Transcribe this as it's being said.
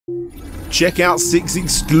Check out 6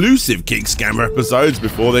 exclusive Kickscammer episodes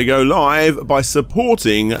before they go live by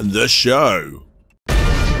supporting the show.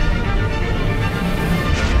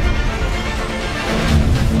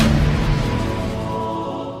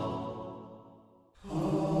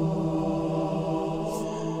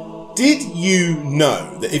 Did you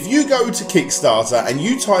know that if you go to Kickstarter and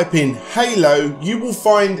you type in Halo, you will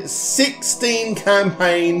find 16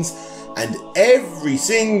 campaigns and every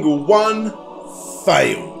single one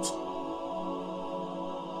failed?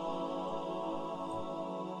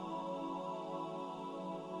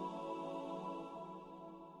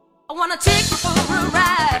 I wanna take you for a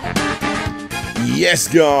ride. Yes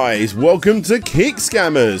guys, welcome to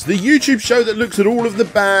Kickscammers, the YouTube show that looks at all of the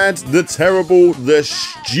bad, the terrible, the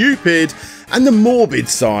stupid, and the morbid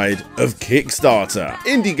side of Kickstarter,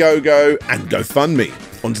 Indiegogo, and GoFundMe.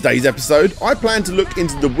 On today's episode, I plan to look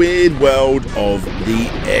into the weird world of the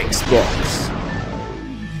Xbox.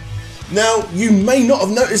 Now, you may not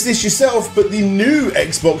have noticed this yourself, but the new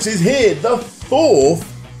Xbox is here, the 4th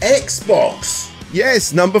Xbox.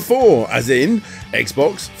 Yes, number 4, as in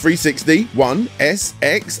Xbox 360, One, S,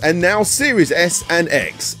 X, and now Series S and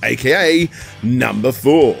X, aka number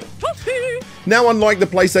 4. Now, unlike the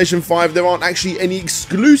PlayStation 5, there aren't actually any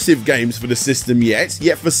exclusive games for the system yet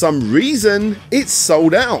for some reason, it's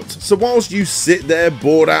sold out. So whilst you sit there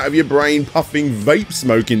bored out of your brain puffing vape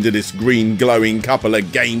smoke into this green glowing couple of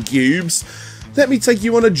GameCubes, let me take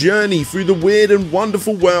you on a journey through the weird and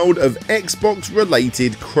wonderful world of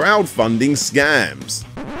Xbox-related crowdfunding scams.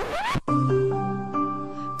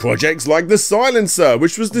 Projects like the Silencer,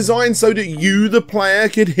 which was designed so that you, the player,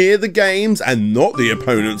 could hear the games and not the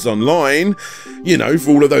opponents online. You know,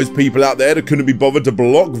 for all of those people out there that couldn't be bothered to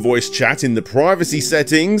block voice chat in the privacy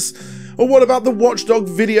settings. Or what about the Watchdog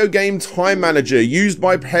video game time manager used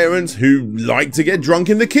by parents who like to get drunk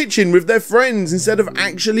in the kitchen with their friends instead of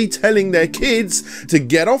actually telling their kids to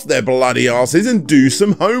get off their bloody asses and do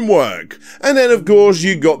some homework? And then of course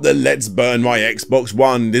you got the Let's Burn My Xbox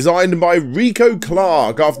One, designed by Rico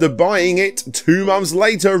Clark after buying it 2 months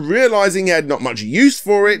later, realising he had not much use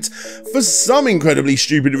for it, for some incredibly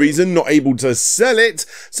stupid reason not able to sell it,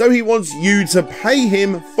 so he wants you to pay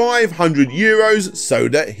him €500 so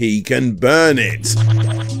that he can burn it.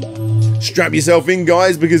 Strap yourself in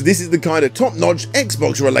guys, because this is the kind of top-notch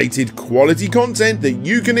Xbox related quality content that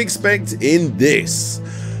you can expect in this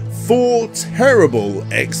 4 terrible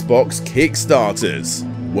Xbox Kickstarters.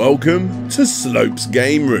 Welcome to Slope's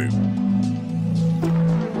Game Room.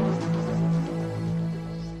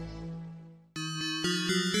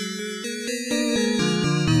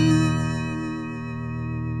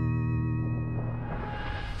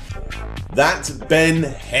 That's Ben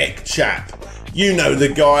Heckchap. You know the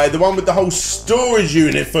guy, the one with the whole storage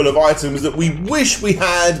unit full of items that we wish we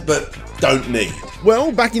had but don't need.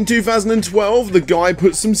 Well, back in 2012, the guy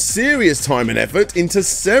put some serious time and effort into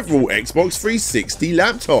several Xbox 360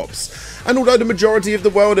 laptops. And although the majority of the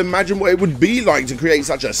world imagined what it would be like to create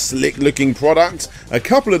such a slick looking product, a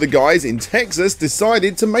couple of the guys in Texas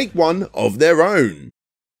decided to make one of their own.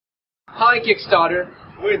 Hi Kickstarter,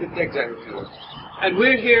 we're the Tech Executives, and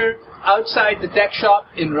we're here outside the tech shop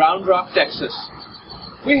in Round Rock, Texas.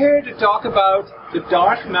 We're here to talk about the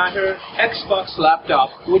Dark Matter Xbox laptop,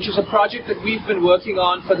 which is a project that we've been working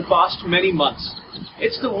on for the past many months.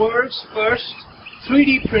 It's the world's first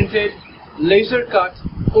 3D printed, laser cut,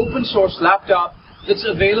 open source laptop that's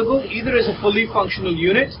available either as a fully functional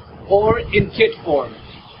unit or in kit form.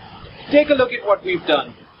 Take a look at what we've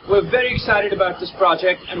done. We're very excited about this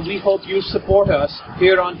project and we hope you support us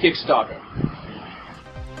here on Kickstarter.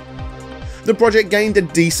 The project gained a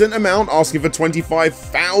decent amount, asking for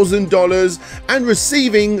 $25,000 and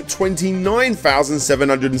receiving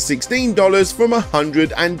 $29,716 from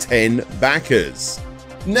 110 backers.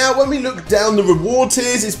 Now, when we look down the reward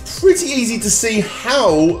tiers, it's pretty easy to see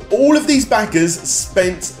how all of these backers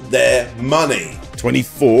spent their money.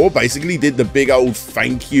 24 basically did the big old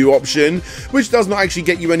thank you option, which does not actually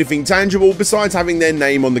get you anything tangible besides having their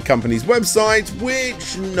name on the company's website,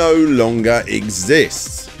 which no longer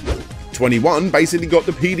exists. 21 basically got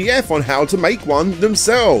the PDF on how to make one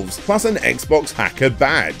themselves, plus an Xbox hacker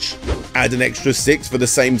badge. Add an extra 6 for the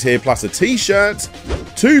same tier plus a t-shirt.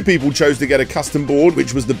 2 people chose to get a custom board,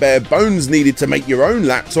 which was the bare bones needed to make your own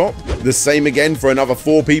laptop. The same again for another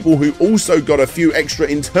 4 people who also got a few extra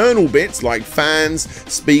internal bits like fans,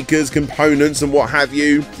 speakers, components and what have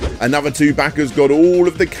you. Another 2 backers got all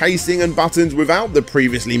of the casing and buttons without the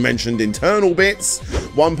previously mentioned internal bits.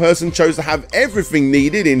 1 person chose to have everything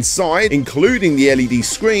needed inside, including the LED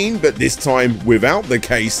screen, but this time without the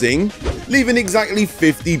casing. leaving exactly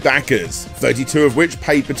 50 backers, 32 of which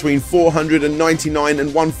paid between $499 and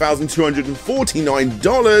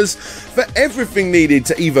 $1,249 for everything needed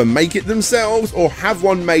to either make it themselves or have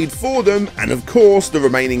one made for them, and of course the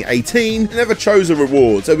remaining 18 never chose a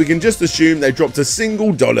reward, so we can just assume they dropped a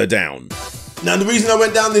single dollar down. Now, the reason I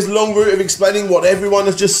went down this long route of explaining what everyone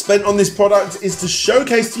has just spent on this product is to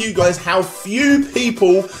showcase to you guys how few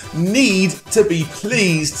people need to be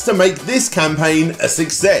pleased to make this campaign a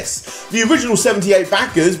success. The original 78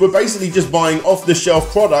 backers were basically just buying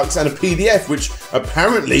off-the-shelf products and a PDF, which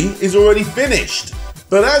apparently is already finished.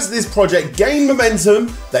 But as this project gained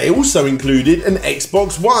momentum, they also included an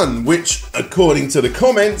Xbox One, which, according to the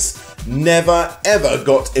comments, never ever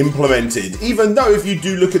got implemented, even though if you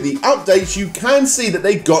do look at the updates you can see that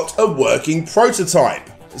they got a working prototype.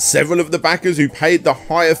 Several of the backers who paid the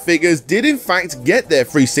higher figures did in fact get their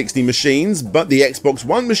 360 machines, but the Xbox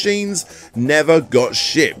One machines never got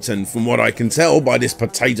shipped, and from what I can tell by this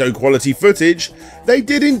potato quality footage, they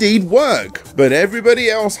did indeed work, but everybody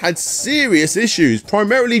else had serious issues,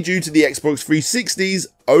 primarily due to the Xbox 360's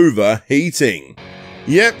overheating.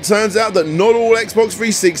 Yep, turns out that not all Xbox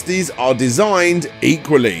 360s are designed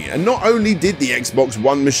equally, and not only did the Xbox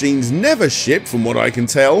One machines never ship from what I can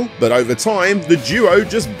tell, but over time the duo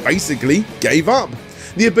just basically gave up.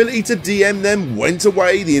 The ability to DM them went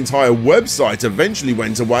away, the entire website eventually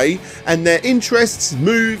went away, and their interests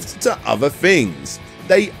moved to other things.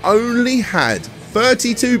 They only had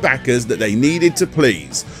 32 backers that they needed to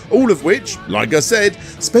please, all of which, like I said,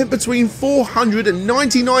 spent between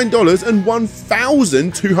 $499 and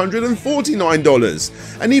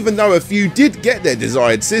 $1,249. And even though a few did get their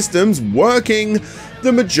desired systems working,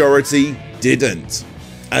 the majority didn't.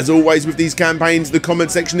 As always with these campaigns, the comment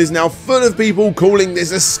section is now full of people calling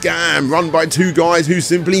this a scam run by two guys who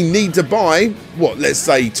simply need to buy, what, let's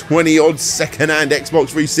say 20 odd second-hand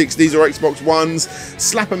Xbox 360s or Xbox Ones,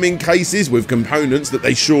 slap them in cases with components that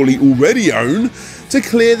they surely already own to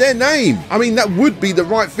clear their name. I mean, that would be the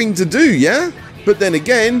right thing to do, yeah? But then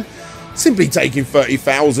again, simply taking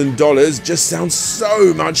 $30,000 just sounds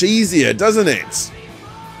so much easier, doesn't it?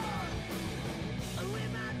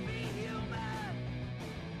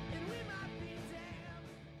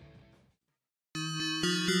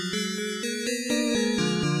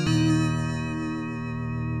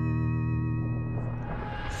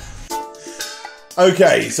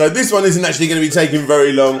 Okay, so this one isn't actually going to be taking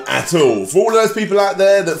very long at all. For all of those people out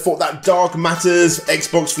there that thought that Dark Matters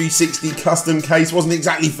Xbox 360 custom case wasn't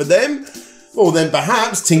exactly for them, well then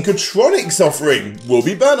perhaps Tinkertronic's offering will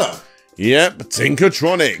be better. Yep,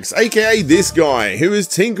 Tinkertronics, aka this guy, who is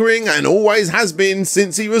tinkering and always has been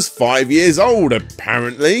since he was 5 years old,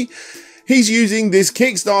 apparently. He's using this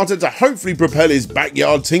Kickstarter to hopefully propel his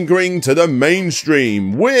backyard tinkering to the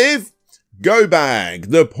mainstream with GoBag,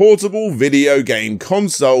 the portable video game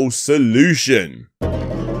console solution.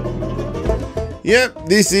 Yep,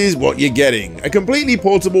 this is what you're getting. A completely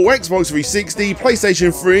portable Xbox 360,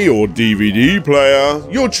 PlayStation 3 or DVD player,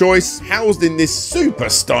 your choice, housed in this super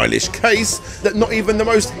stylish case that not even the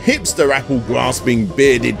most hipster apple-grasping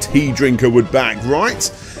bearded tea drinker would back,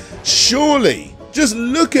 right? Surely, just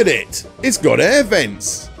look at it. It's got air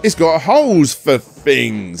vents. It's got holes for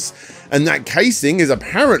things. And that casing is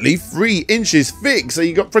apparently 3 inches thick, so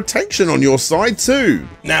you got protection on your side too.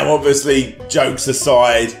 Now obviously, jokes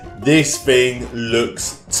aside, this thing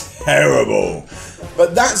looks terrible.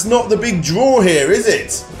 But that's not the big draw here, is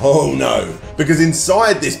it? Oh no, because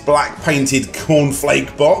inside this black painted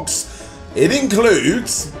cornflake box, it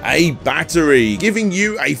includes a battery, giving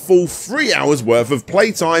you a full 3 hours worth of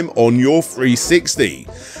playtime on your 360.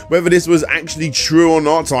 Whether this was actually true or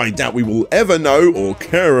not, I doubt we will ever know or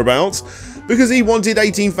care about, because he wanted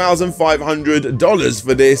 $18,500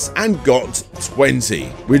 for this and got 20,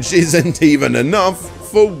 which isn't even enough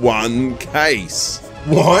for one case.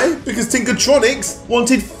 Why? Because Tinkertronics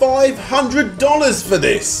wanted $500 for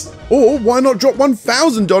this. Or why not drop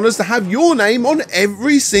 $1,000 to have your name on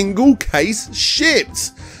every single case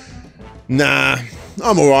shipped? Nah,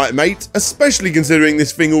 I'm alright mate, especially considering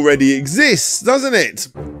this thing already exists, doesn't it?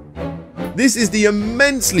 This is the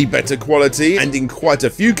immensely better quality and in quite a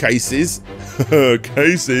few cases,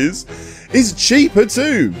 is cheaper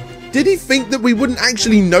too. Did he think that we wouldn't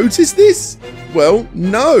actually notice this? Well,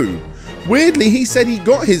 no. Weirdly, he said he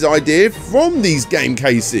got his idea from these game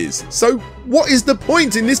cases. So what is the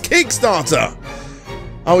point in this Kickstarter?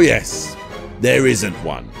 Oh yes, there isn't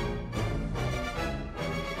one.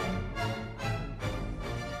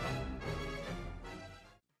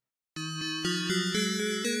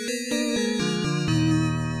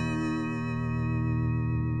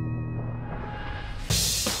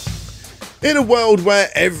 In a world where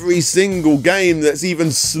every single game that's even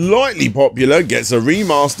slightly popular gets a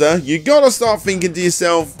remaster, you gotta start thinking to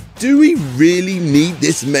yourself, do we really need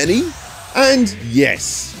this many? And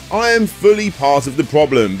yes, I am fully part of the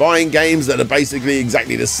problem, buying games that are basically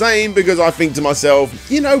exactly the same because I think to myself,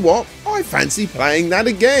 you know what, I fancy playing that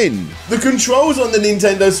again. The controls on the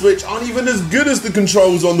Nintendo Switch aren't even as good as the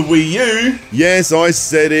controls on the Wii U. Yes, I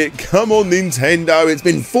said it, come on Nintendo, it's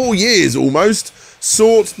been 4 years almost.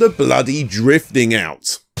 Sort the bloody drifting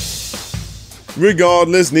out.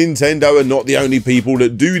 Regardless, Nintendo are not the only people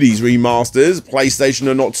that do these remasters, PlayStation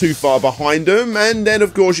are not too far behind them, and then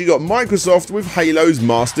of course you got Microsoft with Halo's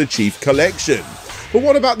Master Chief Collection. But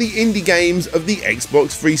what about the indie games of the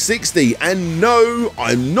Xbox 360? And no,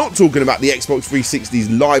 I'm not talking about the Xbox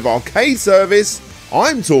 360's live arcade service,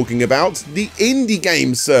 I'm talking about the indie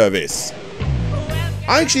game service.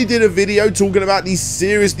 I actually did a video talking about these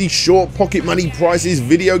seriously short pocket money prices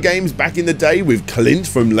video games back in the day with Clint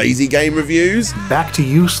from Lazy Game Reviews. Back to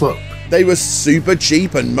you, Slug. They were super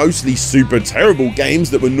cheap and mostly super terrible games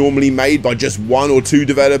that were normally made by just 1 or 2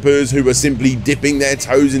 developers who were simply dipping their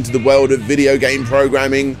toes into the world of video game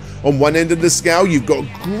programming. On one end of the scale, you've got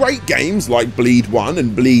great games like Bleed 1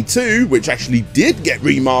 and Bleed 2, which actually did get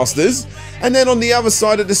remasters. And then on the other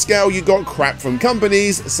side of the scale, you got crap from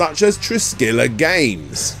companies such as Triskilla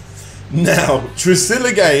Games. Now,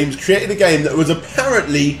 Triskilla Games created a game that was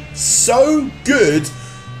apparently so good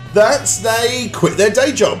that they quit their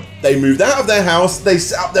day job. They moved out of their house, they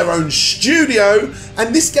set up their own studio,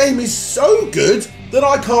 and this game is so good that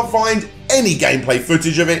I can't find any gameplay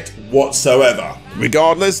footage of it whatsoever.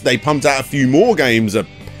 Regardless, they pumped out a few more games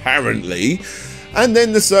apparently, and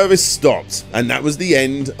then the service stopped, and that was the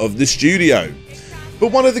end of the studio.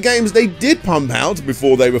 But one of the games they did pump out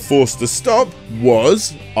before they were forced to stop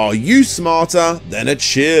was Are You Smarter Than a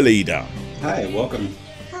Cheerleader? Hi, welcome.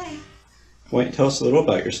 Hi. Why don't you tell us a little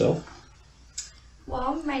about yourself?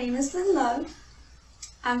 Well, my name is Slug.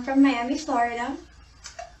 I'm from Miami, Florida,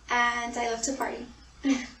 and I love to party.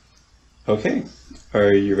 Okay,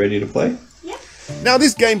 are you ready to play? Yeah. Now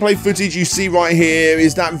this gameplay footage you see right here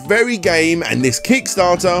is that very game, and this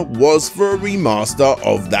Kickstarter was for a remaster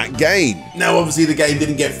of that game. Now obviously the game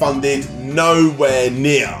didn't get funded nowhere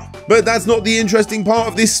near. But that's not the interesting part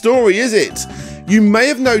of this story, is it? You may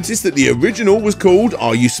have noticed that the original was called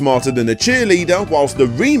Are You Smarter Than a Cheerleader, whilst the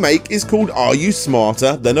remake is called Are You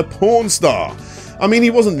Smarter Than a Porn Star? I mean, he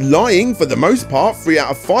wasn't lying. For the most part, 3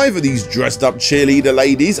 out of 5 of these dressed up cheerleader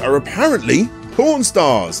ladies are apparently porn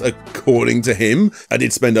stars, according to him. I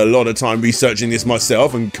did spend a lot of time researching this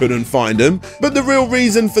myself and couldn't find them, but the real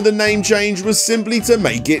reason for the name change was simply to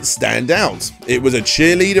make it stand out. It was a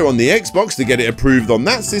cheerleader on the Xbox to get it approved on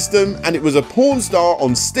that system, and it was a porn star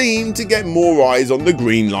on Steam to get more eyes on the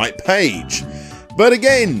Greenlight page. But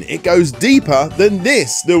again, it goes deeper than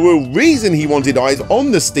this. The real reason he wanted eyes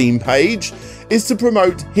on the Steam page is to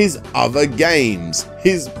promote his other games,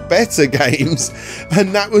 his better games,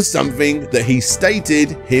 and that was something that he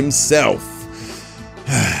stated himself.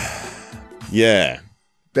 Yeah,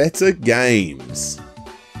 better games.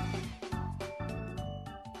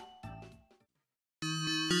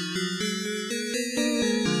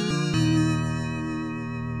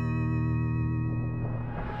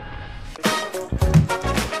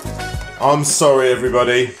 I'm sorry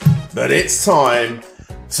everybody, but it's time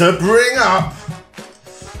to bring up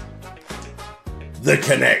the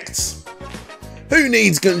Kinect. Who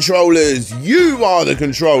needs controllers? You are the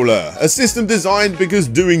controller. A system designed because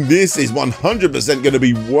doing this is 100% going to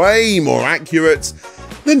be way more accurate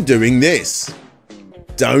than doing this.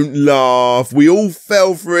 Don't laugh, we all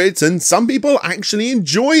fell for it and some people actually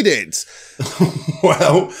enjoyed it.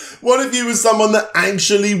 Well, what if you were someone that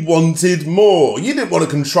actually wanted more? You didn't want to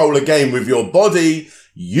control a game with your body,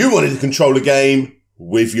 you wanted to control a game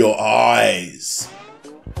with your eyes.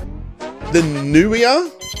 The Noya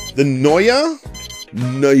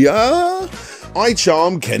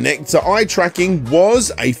iCharm Connect to eye tracking was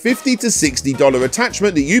a $50 to $60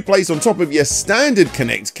 attachment that you place on top of your standard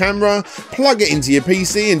Kinect camera, plug it into your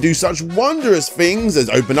PC and do such wondrous things as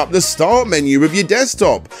open up the start menu of your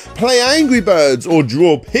desktop, play Angry Birds or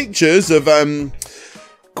draw pictures of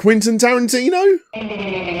Quentin Tarantino?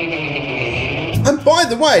 And by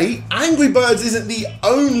the way, Angry Birds isn't the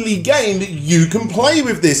only game that you can play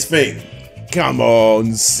with this thing. Come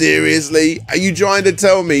on, seriously? Are you trying to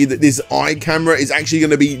tell me that this eye camera is actually going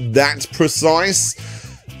to be that precise?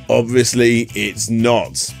 Obviously, it's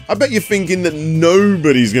not. I bet you're thinking that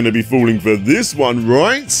nobody's going to be falling for this one,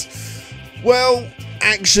 right? Well,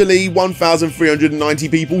 actually, 1,390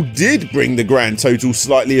 people did bring the grand total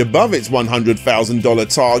slightly above its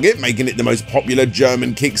 $100,000 target, making it the most popular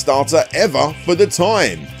German Kickstarter ever for the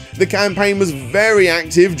time. The campaign was very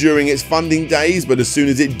active during its funding days, but as soon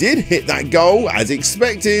as it did hit that goal, as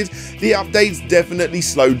expected, the updates definitely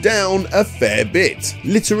slowed down a fair bit.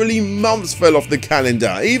 Literally months fell off the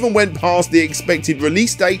calendar, even went past the expected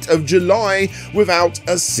release date of July without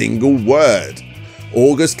a single word.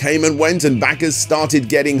 August came and went and backers started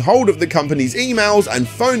getting hold of the company's emails and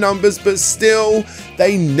phone numbers, but still,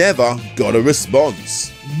 they never got a response.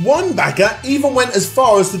 One backer even went as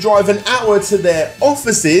far as to drive an hour to their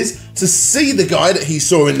offices to see the guy that he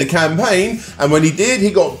saw in the campaign, and when he did, he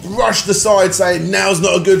got brushed aside saying, "Now's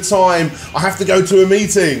not a good time, I have to go to a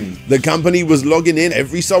meeting." The company was logging in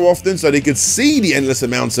every so often so they could see the endless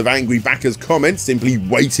amounts of angry backers' comments simply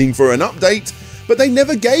waiting for an update, but they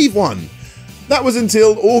never gave one. That was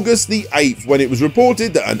until August the 8th when it was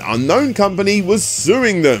reported that an unknown company was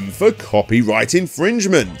suing them for copyright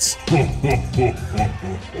infringement.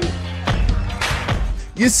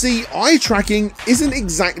 You see, eye tracking isn't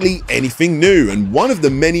exactly anything new, and one of the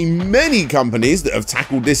many companies that have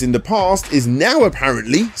tackled this in the past is now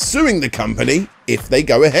apparently suing the company if they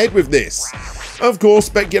go ahead with this. Of course,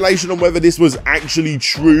 speculation on whether this was actually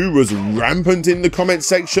true was rampant in the comment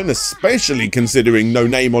section, especially considering no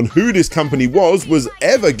name on who this company was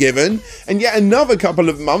ever given, and yet another couple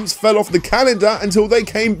of months fell off the calendar until they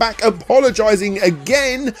came back apologising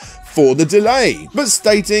again for the delay, but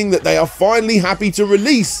stating that they are finally happy to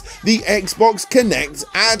release the Xbox Connect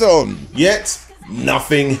add-on. Yet,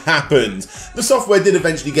 nothing happened. The software did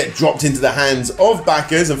eventually get dropped into the hands of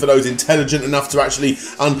backers, and for those intelligent enough to actually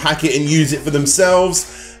unpack it and use it for themselves,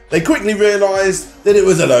 they quickly realised that it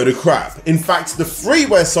was a load of crap. In fact, the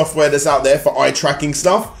freeware software that's out there for eye tracking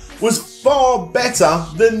stuff was far better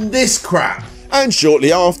than this crap. And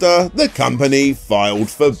shortly after, the company filed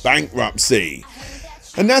for bankruptcy.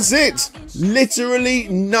 And that's it. Literally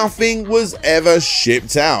nothing was ever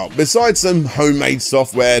shipped out, besides some homemade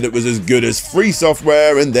software that was as good as free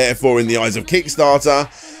software, and therefore in the eyes of Kickstarter,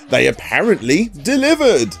 they apparently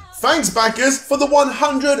delivered. Thanks backers for the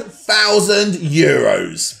 100,000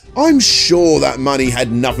 euros. I'm sure that money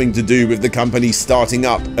had nothing to do with the company starting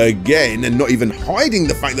up again and not even hiding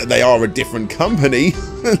the fact that they are a different company.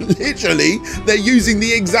 Literally, they're using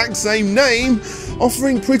the exact same name,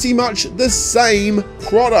 offering pretty much the same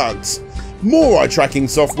product. More eye tracking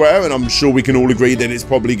software, and I'm sure we can all agree that it's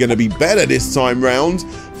probably going to be better this time round.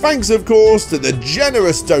 Thanks of course to the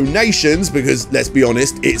generous donations, because let's be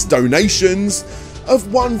honest, it's donations,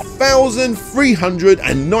 of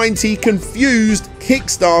 1,390 confused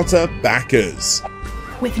Kickstarter backers.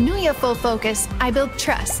 With Nuya Full Focus, I build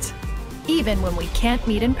trust, even when we can't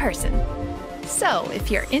meet in person. So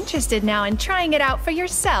if you're interested now in trying it out for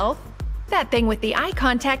yourself, that thing with the eye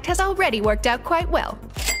contact has already worked out quite well.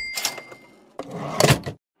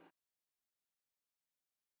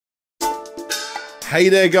 Hey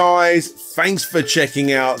there guys, thanks for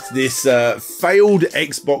checking out this failed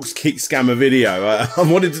Xbox Kickscammer video. I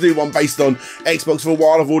wanted to do one based on Xbox for a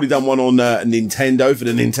while. I've already done one on Nintendo for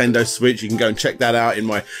the Nintendo Switch. You can go and check that out in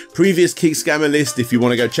my previous Kickscammer list if you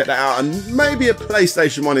want to go check that out, and maybe a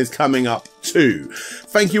PlayStation one is coming up too.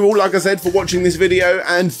 Thank you all, like I said, for watching this video,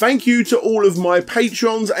 and thank you to all of my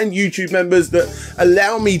patrons and YouTube members that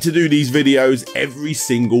allow me to do these videos every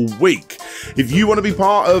single week. If you want to be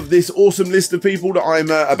part of this awesome list of people that I'm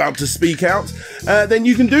about to speak out, then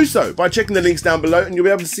you can do so by checking the links down below, and you'll be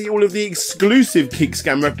able to see all of the exclusive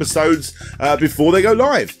Kickscammer episodes before they go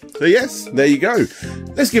live. So yes, there you go.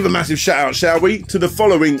 Let's give a massive shout out, shall we, to the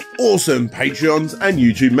following awesome Patreons and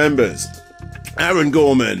YouTube members: Aaron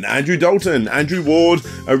Gorman, Andrew Dalton, Andrew Ward,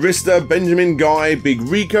 Arista, Benjamin Guy, Big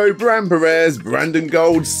Rico, Bram Perez, Brandon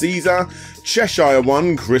Gold, Caesar, Cheshire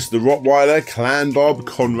One, Chris the Rottweiler, Clan Bob,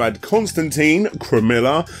 Conrad Constantine,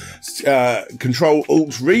 Cramilla, Control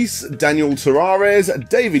Alt Reese, Daniel Tarares,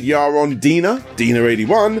 David Yaron,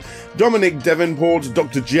 Dina81, Dominic Devonport,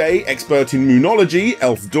 Dr. J, Expert in Moonology,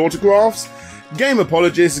 Elf Daughtergraphs, Game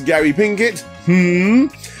Apologist, Gary Pinkett,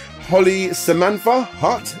 Holly Samantha,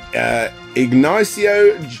 Hutt,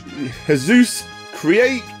 Ignacio, Jesus,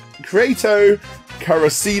 Creato,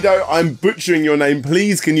 Carasido. I'm butchering your name.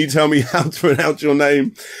 Please, can you tell me how to pronounce your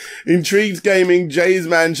name? Intrigued Gaming, Jay's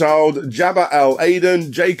Manchild, Jabba Al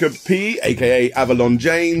Aiden, Jacob P, aka Avalon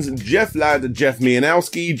James, Jeff Ladd, Jeff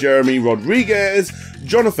Mianowski, Jeremy Rodriguez,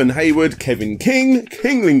 Jonathan Hayward, Kevin King,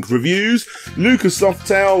 Kinglink Reviews, Lucas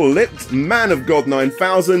Softail, Lipped, Man of God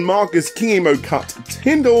 9000, Marcus Kingimo Cut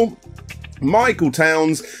Tyndall, Michael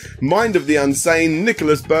Towns, Mind of the Unsane,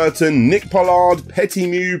 Nicholas Burton, Nick Pollard, Petty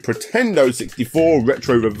Mew, Pretendo64,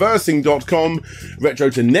 RetroReversing.com, Retro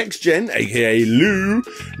to Next Gen, aka Lou,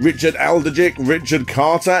 Richard Alderjic, Richard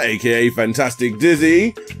Carter, aka Fantastic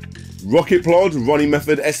Dizzy, Rocket Plod, Ronnie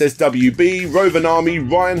Method, SSWB, Rovan Army,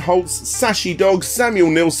 Ryan Holtz, Sashi Dog, Samuel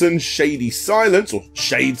Nilsson, Shady Silence, or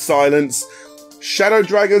Shade Silence, Shadow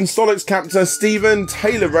Dragon, Solix Captor, Stephen,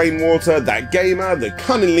 Taylor Rainwater, That Gamer, The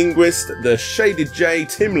Cunning Linguist, The Shaded J,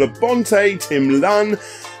 Tim Labonte, Tim Lunn,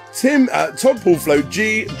 Todd Paul Float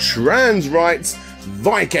G, Trans Rights,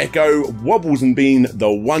 Vike Echo, Wobbles and Bean,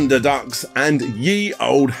 The Wonder Ducks, and Ye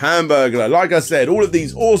Old Hamburglar. Like I said, all of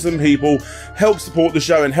these awesome people help support the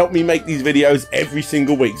show and help me make these videos every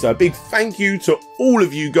single week. So a big thank you to all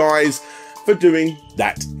of you guys for doing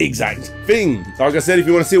that exact thing. Like I said, if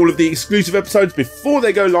you want to see all of the exclusive episodes before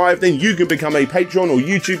they go live, then you can become a Patreon or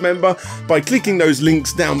YouTube member by clicking those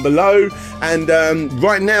links down below. And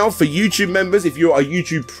right now, for YouTube members, if you're a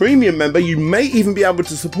YouTube Premium member, you may even be able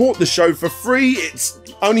to support the show for free. It's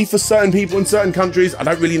only for certain people in certain countries. I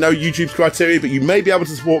don't really know YouTube's criteria, but you may be able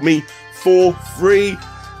to support me for free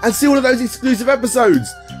and see all of those exclusive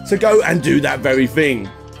episodes. So go and do that very thing.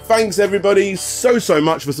 Thanks everybody so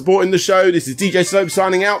much for supporting the show. This is DJ Slope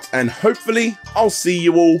signing out, and hopefully I'll see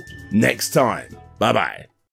you all next time. Bye bye.